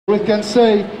We can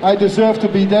say, I deserve to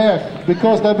be there,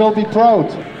 because they will be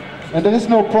proud. And there is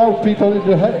no proud people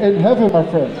in heaven, my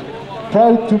friends.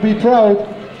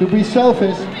 To be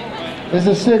selfish, is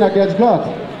a sin against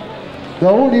God. The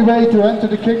only way to enter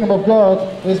the kingdom of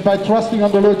God is by trusting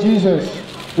on the Lord Jesus.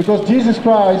 Because Jesus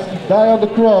Christ died on the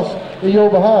cross in your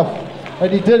behalf.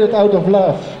 And He did it out of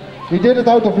love. He did it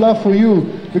out of love for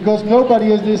you. Because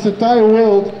nobody in this entire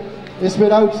world is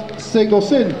without single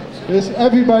sin.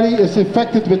 Everybody is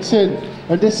infected with sin.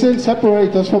 And this sin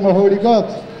separates us from a holy God.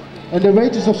 And the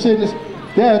wages of sin is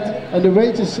death. And the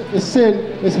wages of sin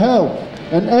is hell.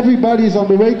 And everybody is on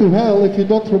the way to hell if you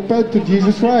don't repent to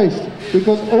Jesus Christ.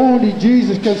 Because only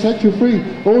Jesus can set you free.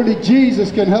 Only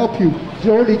Jesus can help you.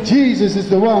 Only Jesus is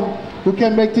the one who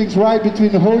can make things right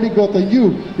between the holy God and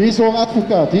you. He's our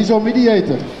advocate. He's our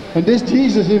mediator. And this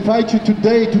Jesus invites you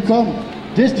today to come.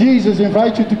 This Jesus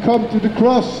invites you to come to the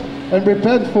cross and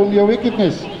repent from your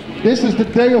wickedness. This is the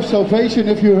day of salvation.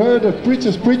 If you heard of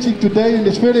preachers preaching today in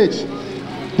this village,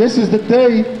 this is the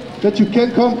day that you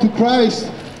can come to Christ.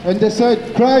 And they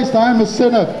said, Christ, I am a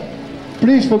sinner.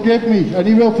 Please forgive me, and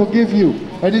He will forgive you.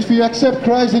 And if you accept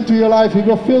Christ into your life, He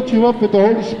will fill you up with the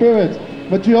Holy Spirit.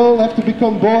 But you all have to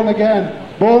become born again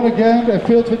and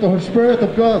filled with the Holy Spirit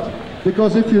of God.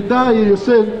 Because if you die in your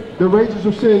sin, the wages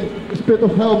of sin is pit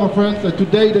of hell, my friends. And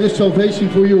today there is salvation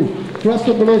for you. Trust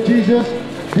on the Lord Jesus.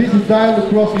 Jesus died on the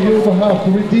cross on your behalf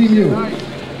to redeem you.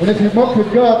 And if you mock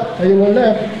with God and you will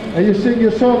laugh and you sing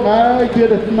your song, I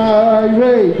did it my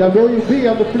way, then will you be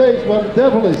on the place where the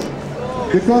devil is.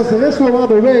 Because there is no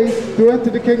other way to enter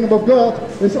the kingdom of God.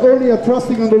 It's only a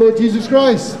trusting on the Lord Jesus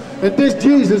Christ. And this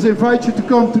Jesus invites you to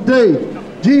come today.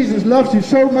 Jesus loves you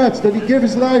so much that He gave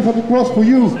His life on the cross for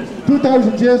you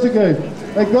 2,000 years ago.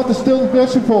 And God is still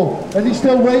merciful. And He's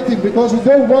still waiting, because He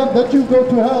don't want that you go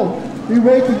to hell. He's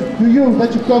waiting to you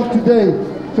that you come today.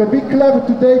 So be clever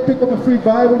today. Pick up a free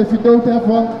Bible. If you don't have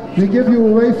one, we give you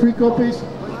away free copies.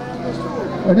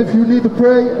 And if you need to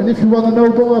pray, and if you want to know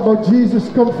more about Jesus,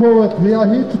 come forward. We are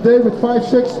here today with 5,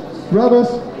 6 brothers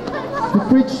to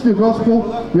preach the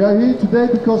gospel. We are here today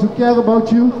because we care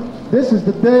about you. This is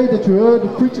the day that you heard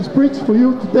the preachers preach for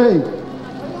you today.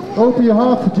 Open your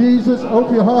heart for Jesus.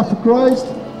 Open your heart for Christ.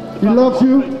 He loves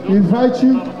you. He invites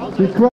you. He